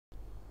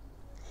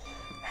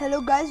Hello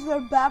guys, we are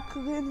back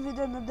again with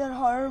another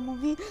horror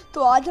movie.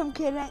 तो आज हम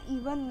खेल रहे हैं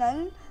इवन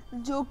नन,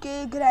 जो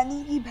कि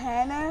ग्रैनी की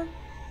बहन है,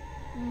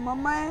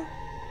 मम्मा है,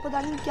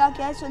 पता नहीं क्या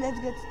क्या है। So let's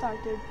get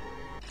started.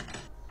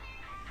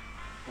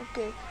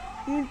 Okay,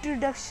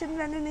 introduction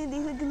मैंने नहीं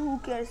देखी, लेकिन हु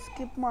केयर,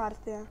 स्किप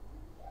मारते हैं।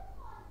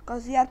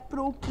 कस यार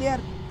प्रो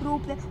प्लेयर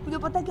मुझे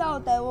पता क्या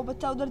होता है। वो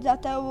बच्चा उधर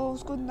जाता है, वो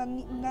उसको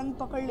नन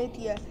पकड़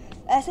लेती है।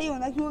 ऐसा ही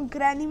होना, क्योंकि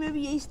ग्रैनी में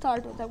भी यही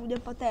स्टार्ट होता है।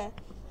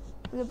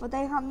 मुझे पता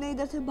है हमने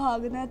इधर से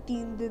भागना है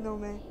 3 दिनों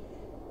में।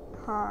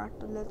 हाँ,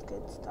 तो लेट्स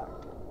गेट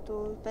स्टार्ट। तो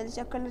पहले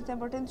चेक कर लेते हैं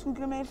बटन,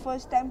 क्योंकि मैं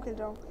फर्स्ट टाइम खेल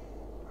रहा हूँ।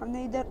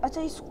 हमने इधर,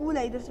 अच्छा ये स्कूल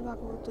है, इधर से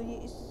भागना। तो ये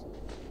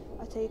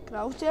अच्छा ये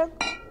क्राउच है,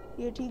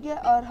 ये ठीक है।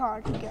 और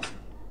हाँ ठीक है,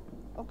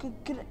 ओके।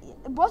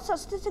 बहुत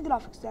सस्ते से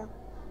ग्राफिक्स हैं।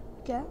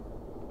 क्या है?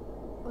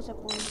 अच्छा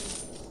कौन?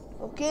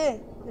 Okay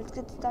let's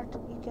get start.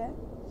 क्या है?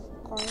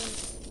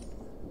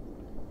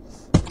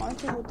 कौन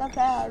से होता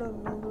क्या है? I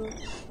don't know bro.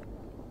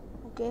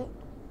 Okay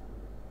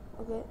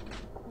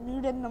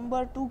need a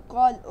number two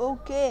call.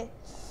 Okay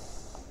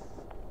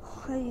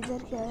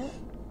इधर क्या है?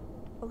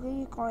 ओके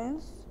ये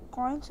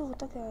कॉइंस से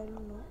होता क्या है?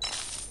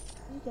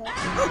 ये क्या है?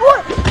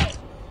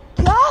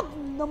 क्या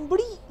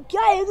नंबरी,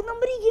 क्या एक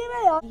नंबरी गेम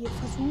है यार। ये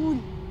फसूल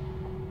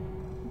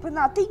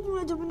बनाते ही क्यों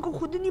है जब इनको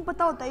खुद ही नहीं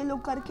पता होता ये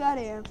लोग कर क्या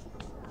रहे हैं।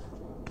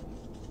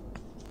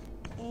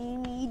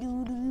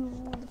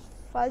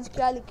 फज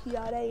क्या लिखी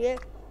जा रहा है ये?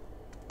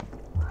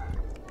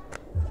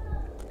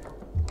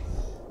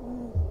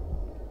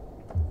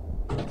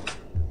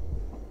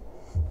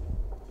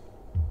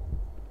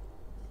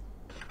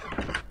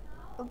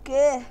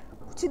 ओके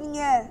कुछ नहीं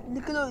है,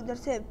 निकलो इधर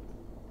से।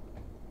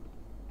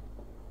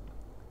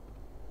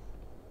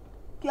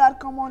 यार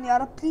कम ऑन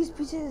यार, प्लीज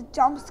पीछे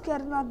जंप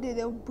स्केयर ना दे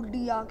दे।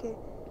 बुड्ढी आके,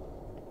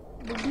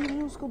 बुड्ढी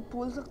नहीं उसको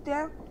बोल सकते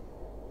हैं।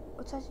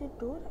 अच्छा ये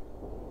डोर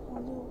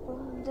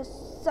है,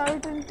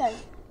 सर्टेन टाइम।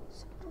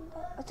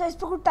 अच्छा इस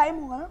पे कोई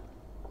टाइम होगा ना?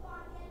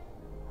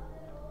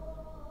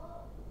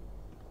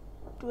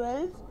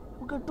 12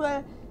 ओके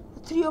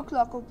 3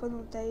 o'clock ओपन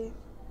होता है ये।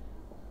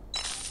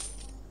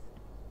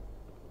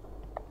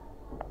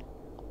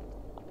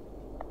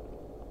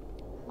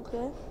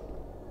 ओके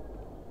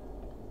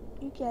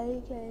ये क्या है?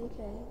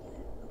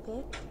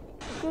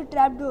 Okay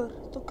trap door.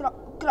 तो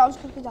क्राउच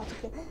करके जा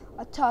सकते हैं।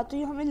 अच्छा तो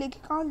ये हमें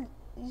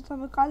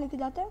कहाँ लेके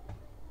जाता है?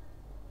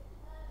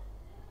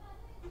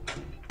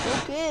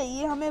 ओके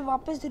ये हमें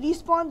वापस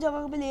रिस्पॉन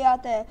जगह पे ले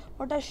आता है।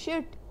 What a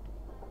shit.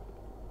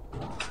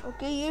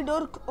 ओके ये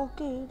डोर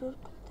खुलता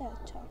है।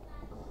 अच्छा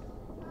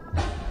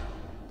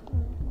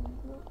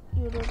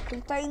ये डोर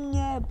खुलता ही नहीं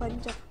है।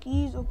 Bunch of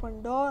keys,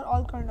 open door,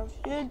 all kind of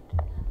shit.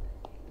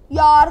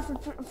 यार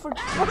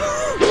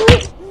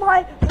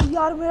माय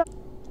यार मेरा।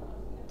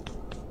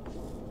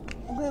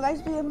 ओके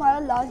गाइस, तो ये हमारा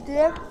लास्ट डे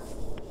है।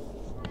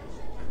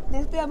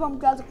 देखते हैं अब हम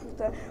क्या कर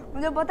सकते हैं।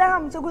 मुझे पता है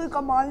हमसे कोई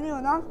कमाल नहीं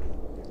होना,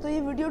 तो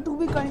ये वीडियो टू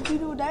भी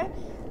कंटिन्यूड है।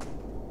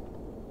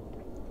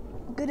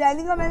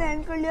 ग्रैनी का मैंने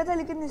एंड कर लिया था,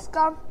 लेकिन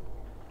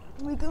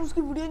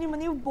उसकी वीडियो नहीं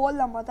बनी, वो बहुत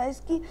लंबा था।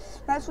 इसकी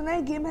मैं सुना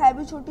है गेम है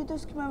भी छोटी, तो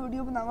इसकी मैं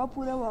वीडियो बनाऊंगा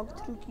पूरा वॉक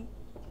थ्रू की।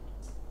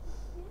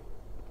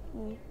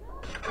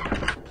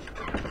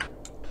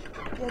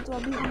 या तो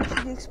अभी हम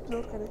चीज़ें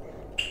एक्सप्लोर करें।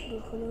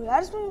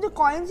 यार इसमें मुझे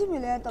कॉइन्स ही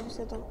मिले हैं तब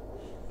से, तो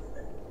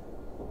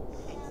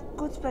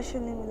कुछ स्पेशल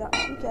नहीं मिला।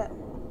 ठीक है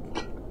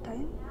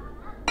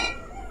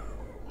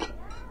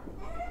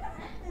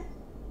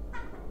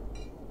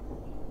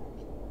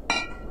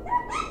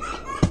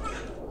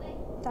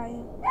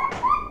टाइम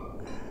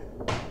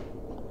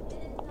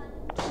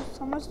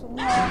समझ तो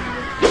नहीं आया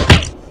मुझे।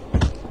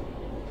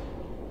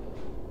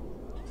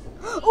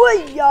 ओए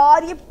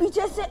यार ये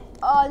पीछे से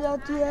आ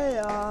जाती है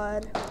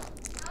यार।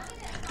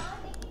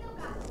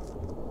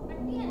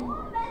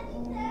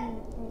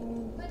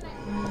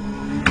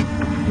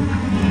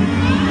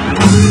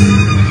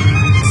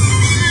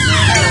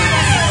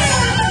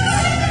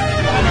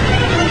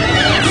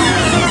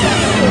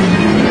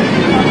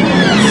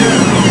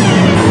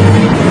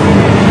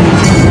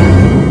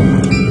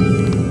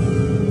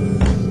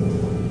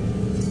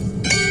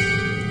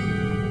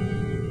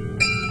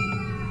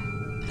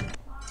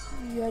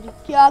 यार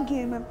क्या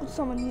गेम है, कुछ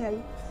समझ नहीं आई।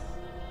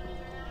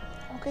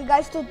 ओके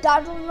गाइस, तो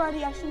that was my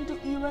reaction to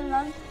even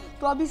none.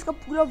 तो अभी इसका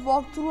पूरा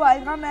वॉक थ्रू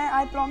आएगा। मैं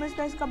आई प्रॉमिस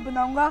मैं इसका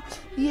बनाऊंगा।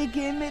 ये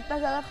गेम में इतना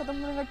ज़्यादा ख़त्म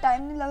होने का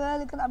टाइम नहीं लग रहा है,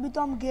 लेकिन अभी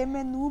तो हम गेम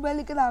में नूब है,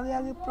 लेकिन आगे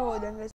आगे प्रो हो जाएंगे।